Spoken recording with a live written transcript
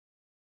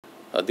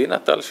Adina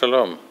Tal,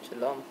 shalom,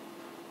 Shalom.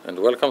 and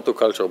welcome to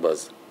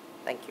CultureBuzz.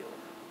 Thank you.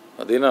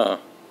 Adina,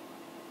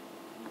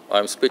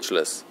 I'm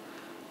speechless,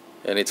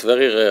 and it's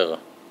very rare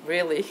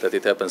Really? that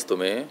it happens to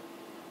me.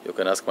 You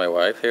can ask my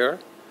wife here.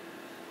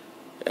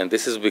 And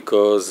this is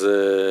because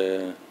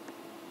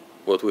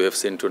what we have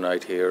seen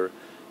tonight here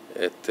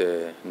at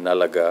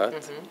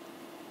Nalagat,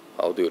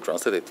 how do you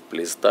translate it?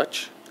 Please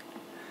touch.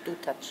 Do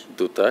touch.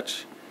 Do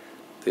touch.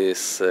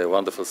 This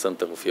wonderful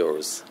center of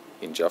yours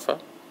in Jaffa.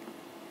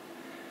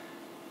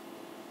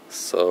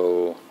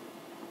 So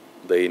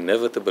the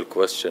inevitable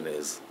question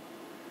is,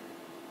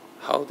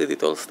 how did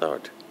it all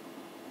start?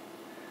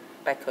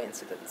 By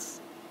coincidence.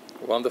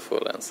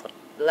 Wonderful answer.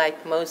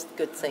 Like most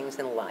good things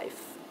in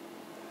life.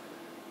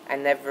 I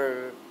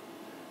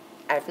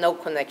have no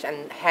connection,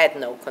 and had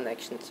no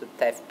connection to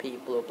deaf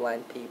people or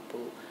blind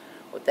people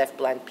or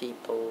deaf-blind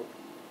people.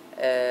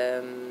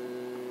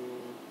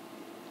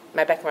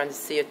 My background is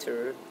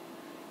theater,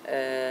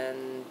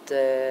 and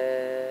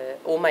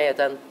all my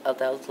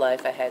adult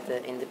life I had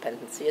an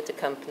independent theater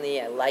company.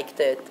 I liked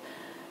it,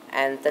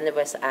 and then I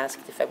was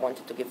asked if I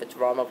wanted to give a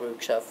drama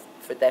workshop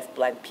for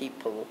deaf-blind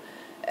people,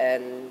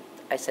 and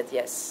I said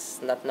yes,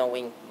 not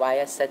knowing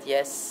why I said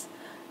yes.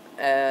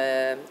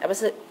 I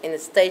was in a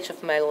stage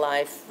of my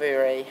life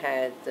where I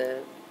had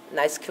a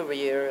nice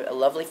career, a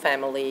lovely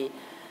family,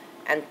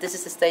 and this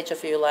is the stage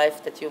of your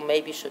life that you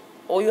maybe should,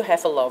 or you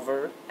have a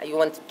lover, and you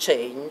want to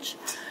change,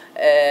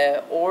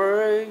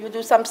 or you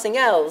do something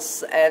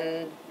else,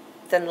 and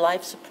then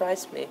life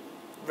surprised me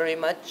very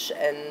much.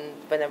 And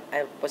when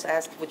I was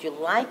asked, would you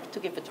like to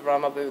give a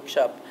drama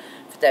workshop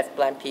for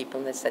deaf-blind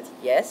people, and I said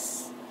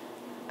yes.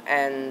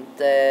 And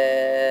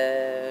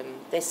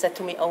they said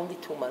to me, only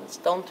 2 months.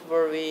 Don't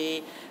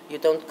worry, you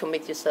don't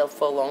commit yourself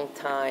for a long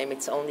time.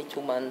 It's only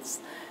 2 months.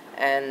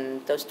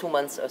 And those 2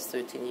 months are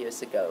 13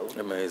 years ago.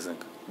 Amazing.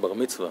 Bar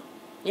mitzvah.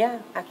 Yeah,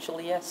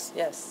 actually, yes,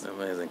 yes.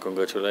 Amazing.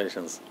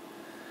 Congratulations.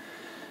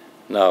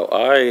 Now,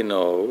 I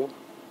know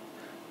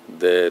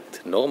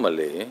that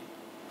normally,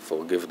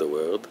 forgive the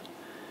word,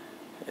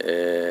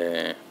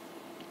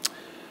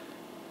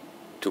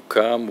 to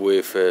come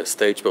with a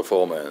stage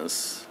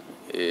performance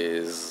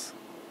is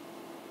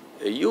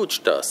a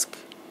huge task,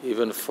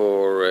 even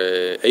for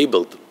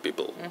able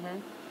people.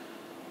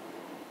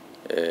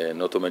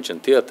 Not to mention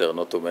theater,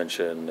 not to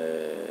mention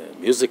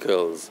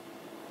musicals.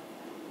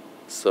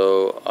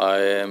 So I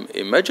am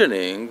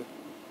imagining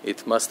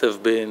it must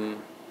have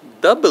been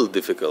double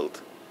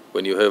difficult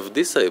when you have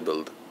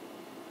disabled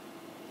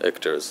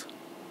actors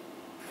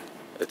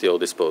at your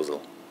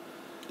disposal.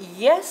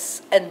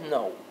 Yes and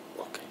no.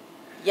 Okay.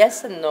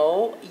 Yes and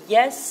no.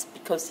 Yes,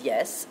 because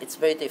yes, it's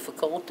very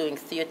difficult doing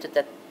theater.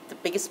 That the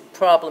biggest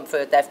problem for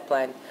a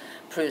deaf-blind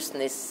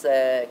person is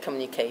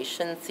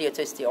communication.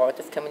 Theater is the art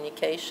of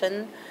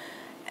communication,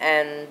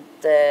 and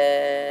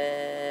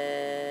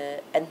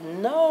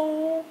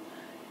no,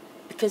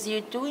 because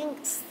you're doing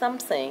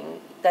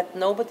something that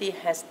nobody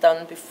has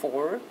done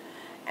before,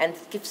 and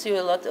it gives you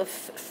a lot of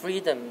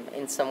freedom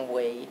in some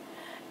way.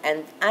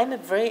 And I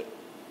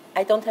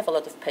don't have a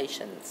lot of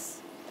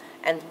patience.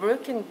 And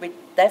working with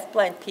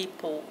deaf-blind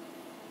people,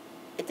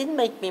 it didn't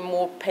make me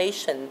more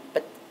patient,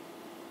 but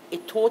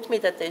it taught me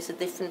that there's a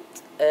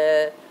different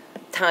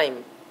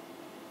time.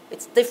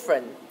 It's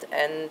different,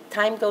 and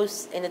time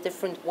goes in a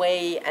different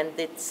way, and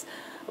it's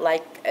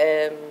like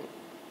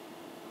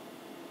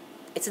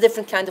it's a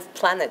different kind of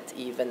planet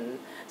even.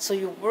 So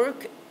you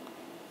work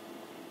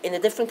in a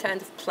different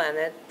kind of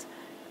planet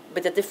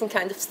with a different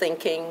kind of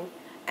thinking,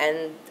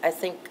 and I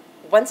think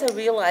once I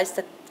realized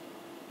that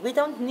we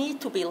don't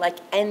need to be like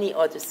any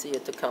other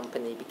theater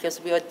company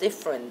because we are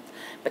different,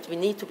 but we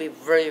need to be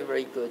very,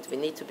 very good. We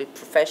need to be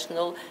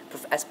professional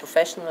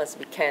as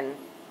we can,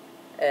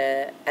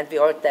 and we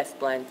are a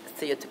deaf-blind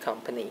theater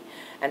company.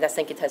 And I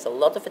think it has a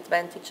lot of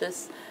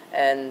advantages,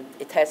 and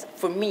it has,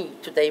 for me,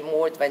 today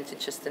more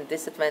advantages than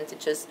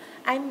disadvantages.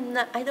 I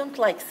don't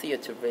like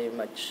theater very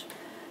much.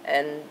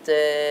 And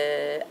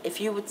if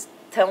you would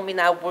tell me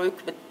now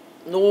work with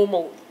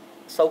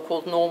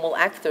so-called normal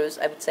actors,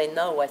 I would say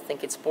no, I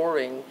think it's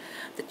boring.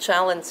 The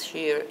challenge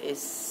here is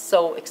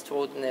so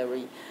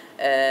extraordinary.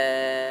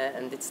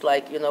 And it's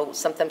like,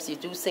 sometimes you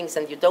do things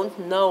and you don't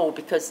know,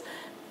 because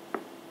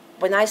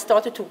when I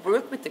started to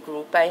work with the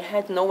group, I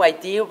had no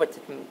idea what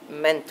it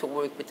meant to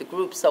work with the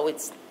group. So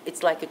it's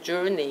like a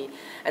journey,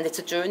 and it's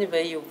a journey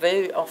where you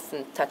very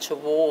often touch a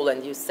wall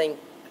and you think,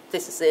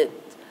 this is it.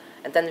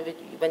 And then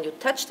when you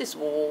touch this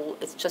wall,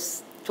 it's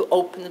just to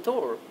open the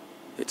door.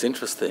 It's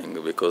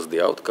interesting because the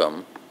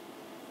outcome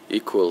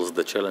equals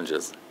the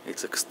challenges.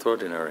 It's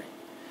extraordinary.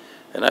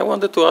 And I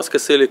wanted to ask a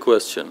silly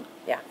question.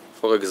 Yeah.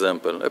 For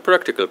example, a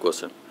practical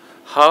question.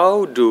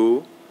 How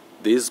do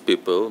these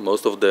people,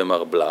 most of them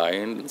are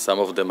blind, some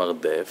of them are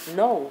deaf?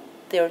 No,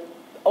 they're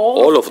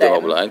all of them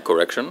are blind,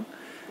 correction?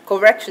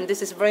 Correction,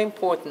 this is very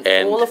important.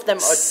 And all of them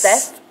are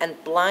deaf and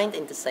blind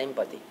in the same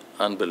body.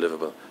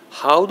 Unbelievable.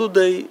 How do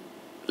they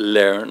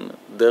learn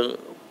their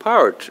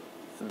part,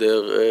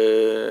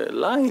 their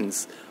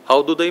lines?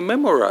 How do they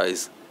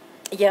memorize?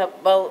 Yeah,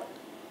 well,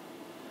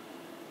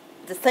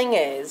 the thing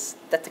is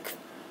that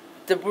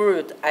the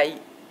word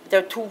there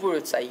are two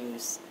words I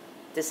use.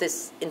 This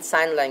is in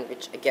sign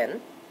language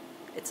again.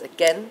 It's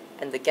again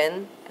and again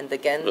and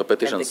again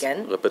Repetitions. and again.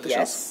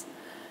 Repetitions. Yes.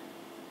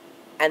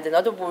 And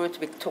another word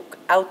we took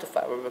out of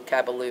our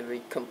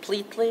vocabulary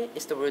completely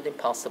is the word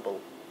impossible.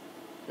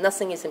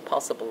 Nothing is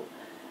impossible.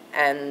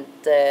 And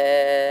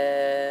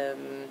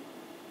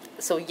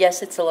so yes,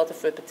 it's a lot of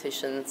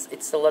repetitions.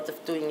 It's a lot of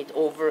doing it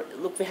over.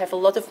 Look, we have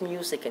a lot of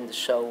music in the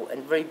show and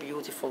very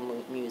beautiful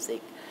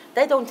music.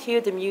 They don't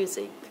hear the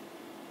music.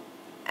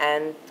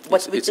 And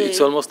what it's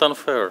almost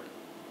unfair.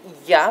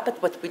 Yeah, but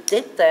what we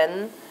did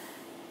then,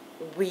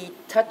 we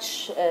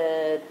touch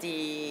the,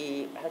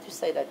 how do you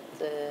say that?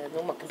 No,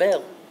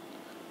 makbel.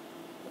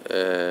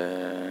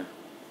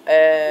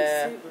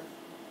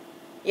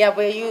 Yeah,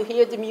 where you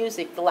hear the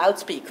music, the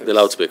loudspeakers. The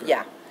loudspeaker.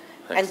 Yeah.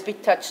 Thanks. And we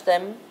touch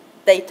them,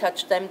 they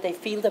touch them, they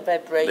feel the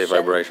vibration. The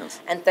vibrations.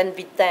 And then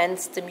we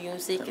dance the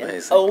music and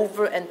Amazing.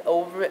 over and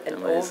over and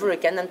Amazing. over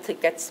again until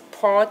it gets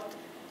part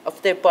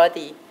of their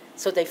body.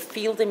 So they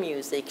feel the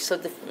music, so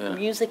the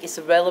music is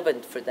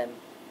relevant for them.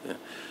 Yeah.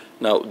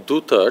 Now,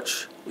 Do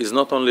Touch is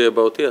not only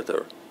about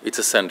theater. It's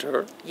a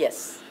center.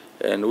 Yes.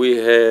 And we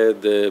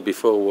had,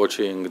 before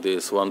watching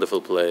this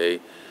wonderful play,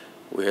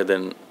 we had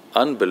an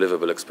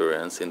unbelievable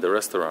experience in the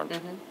restaurant.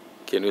 Mm-hmm.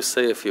 Can you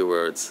say a few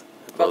words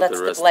Well, about that's the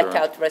the restaurant?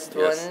 Blackout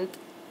restaurant.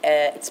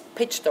 It's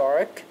pitch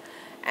dark,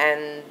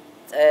 and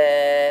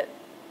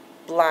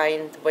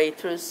blind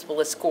waiters will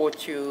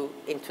escort you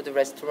into the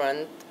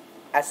restaurant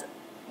as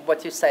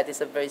what you said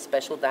is a very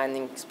special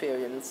dining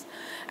experience.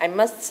 I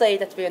must say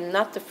that we are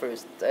not the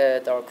first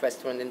dark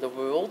restaurant in the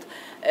world,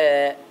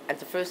 and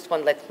the first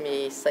one, let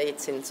me say,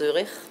 it's in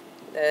Zurich,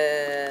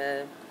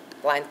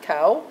 Blind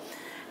Cow,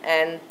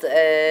 and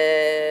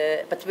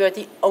but we are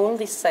the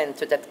only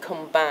center that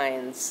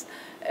combines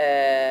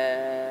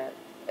a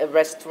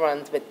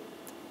restaurant with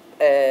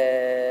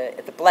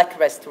the black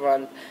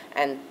restaurant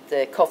and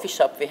the coffee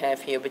shop we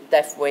have here with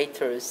deaf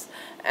waiters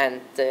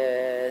and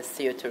the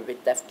theater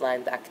with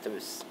deaf-blind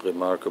actors.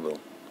 Remarkable.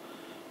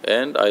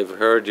 And I've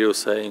heard you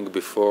saying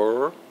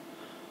before,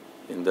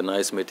 in the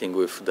nice meeting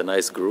with the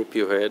nice group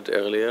you had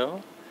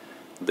earlier,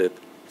 that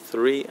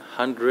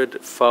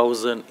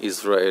 300,000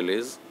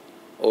 Israelis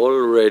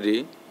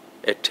already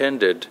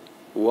attended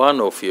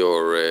one of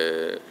your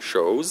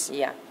shows.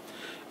 Yeah.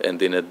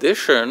 And in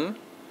addition,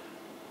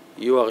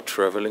 you are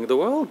traveling the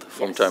world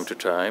from time to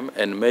time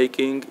and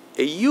making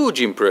a huge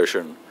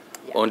impression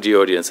on the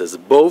audiences,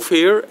 both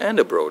here and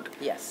abroad.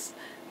 Yes,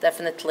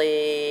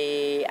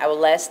 definitely. Our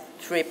last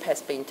trip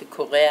has been to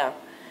Korea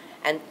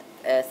and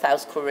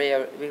South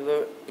Korea. We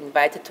were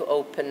invited to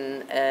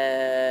open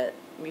a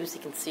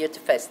music and theater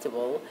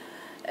festival.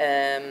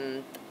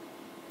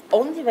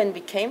 Only when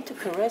we came to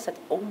Korea, I said,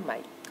 oh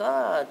my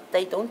God,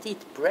 they don't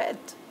eat bread.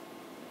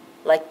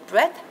 Like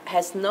bread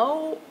has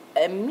no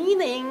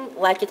meaning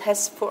like it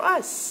has for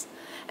us.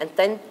 And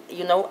then,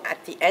 you know,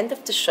 at the end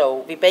of the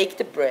show, we bake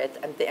the bread,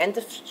 and at the end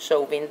of the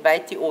show, we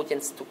invite the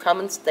audience to come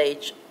on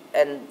stage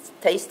and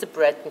taste the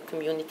bread and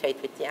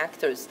communicate with the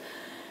actors.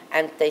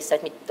 And they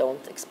said, we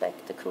don't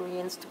expect the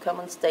Koreans to come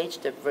on stage,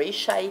 they're very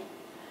shy.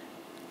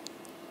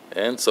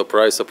 And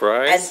surprise,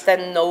 surprise. And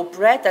then no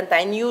bread, and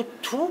I knew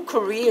 2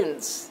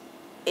 Koreans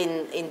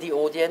in the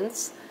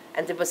audience,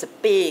 and there was a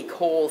big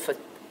hall for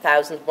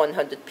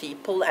 1,100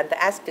 people, and I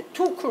asked the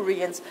 2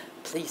 Koreans,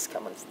 please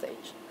come on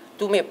stage.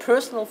 Do me a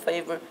personal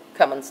favor,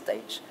 come on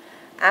stage.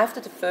 After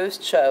the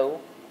first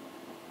show,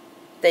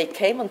 they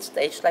came on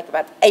stage, like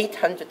about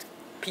 800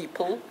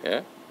 people,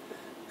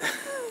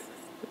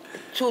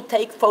 to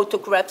take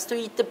photographs, to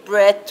eat the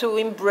bread, to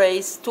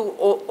embrace, to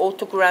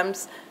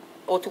autographs.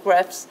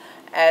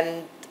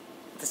 And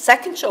the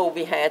second show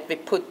we had, we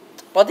put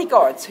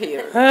bodyguards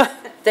here.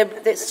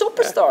 they're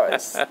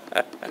superstars.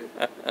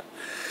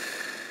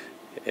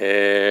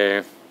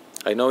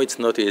 I know it's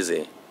not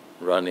easy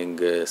running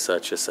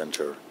such a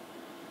center.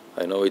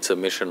 I know it's a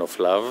mission of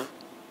love,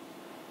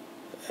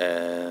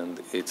 and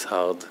it's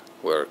hard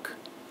work.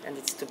 And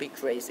it's to be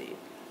crazy.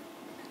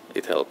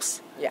 It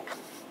helps. Yeah.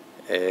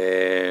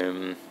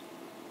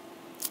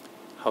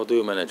 How do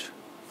you manage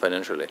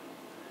financially?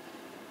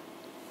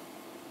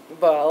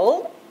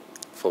 Well,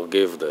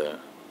 Forgive the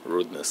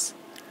rudeness.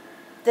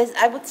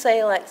 I would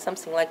say like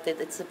something like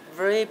that. It's a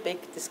very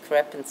big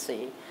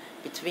discrepancy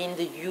between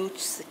the huge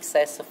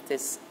success of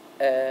this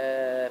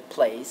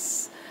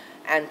place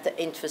and the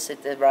interest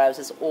it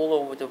arouses all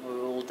over the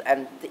world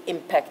and the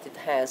impact it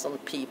has on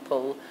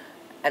people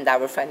and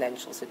our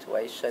financial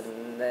situation.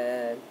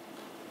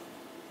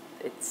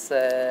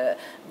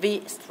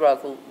 We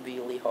struggle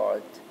really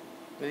hard,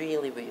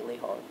 really, really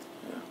hard.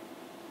 Yeah.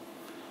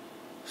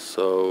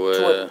 So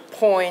to a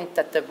point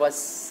that there was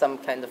some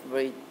kind of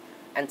very,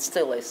 and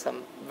still is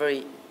some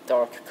very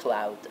dark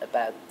cloud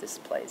about this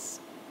place.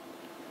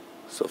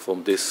 So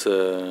from this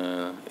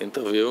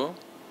interview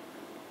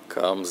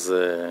comes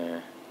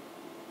a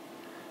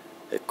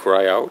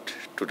cry out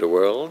to the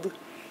world,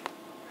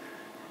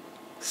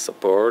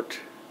 support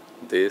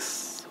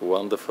this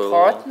wonderful...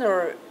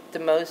 Partner the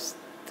most,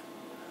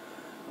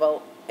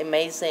 well,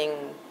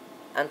 amazing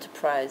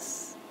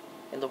enterprise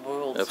in the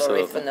world.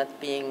 Absolutely. Sorry for not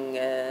being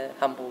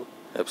humble.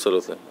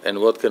 Absolutely. And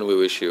what can we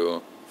wish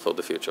you for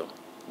the future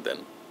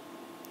then?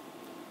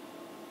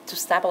 To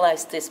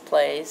stabilize this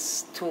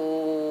place,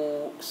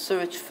 to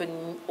search for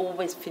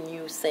always for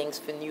new things,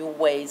 for new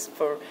ways,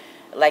 for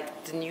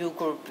like the new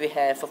group we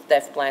have of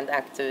deafblind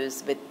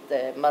actors with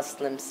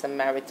Muslims,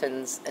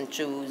 Samaritans, and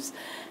Jews,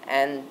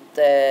 and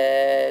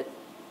to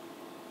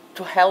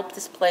help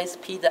this place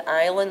be the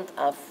island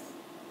of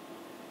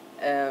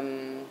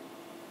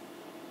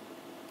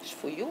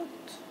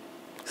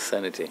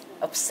Sanity.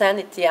 Of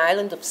sanity,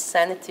 island of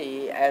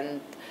sanity,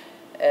 and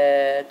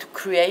to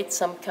create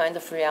some kind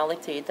of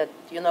reality that,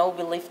 we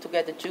live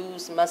together,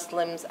 Jews,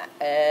 Muslims,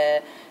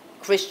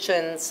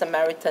 Christians,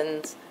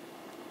 Samaritans,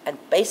 and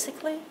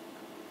basically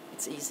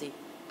it's easy.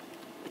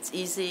 It's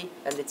easy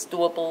and it's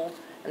doable,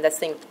 and I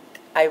think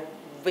I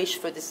wish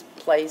for this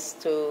place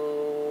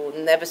to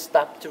never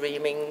stop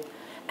dreaming,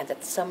 and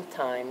that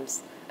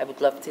sometimes I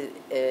would love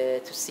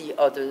to see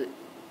other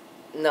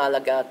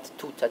Nalagat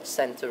two-touch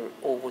center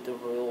over the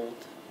world.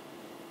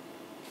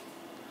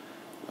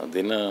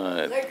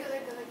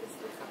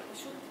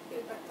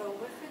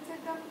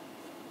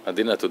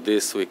 Adina, to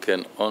this we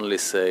can only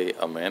say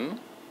Amen.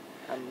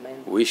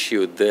 Amen. Wish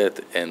you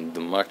that and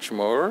much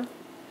more.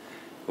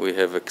 We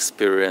have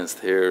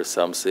experienced here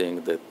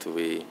something that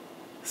we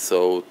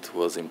thought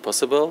was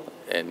impossible,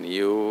 and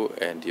you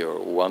and your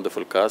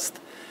wonderful cast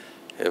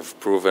have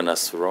proven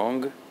us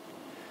wrong.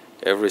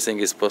 Everything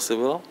is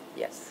possible.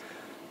 Yes.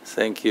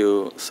 Thank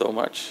you so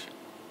much.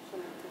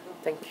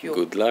 Thank you.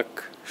 Good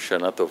luck.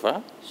 Shana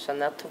Tova.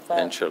 Shana Tova.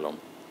 And Shalom.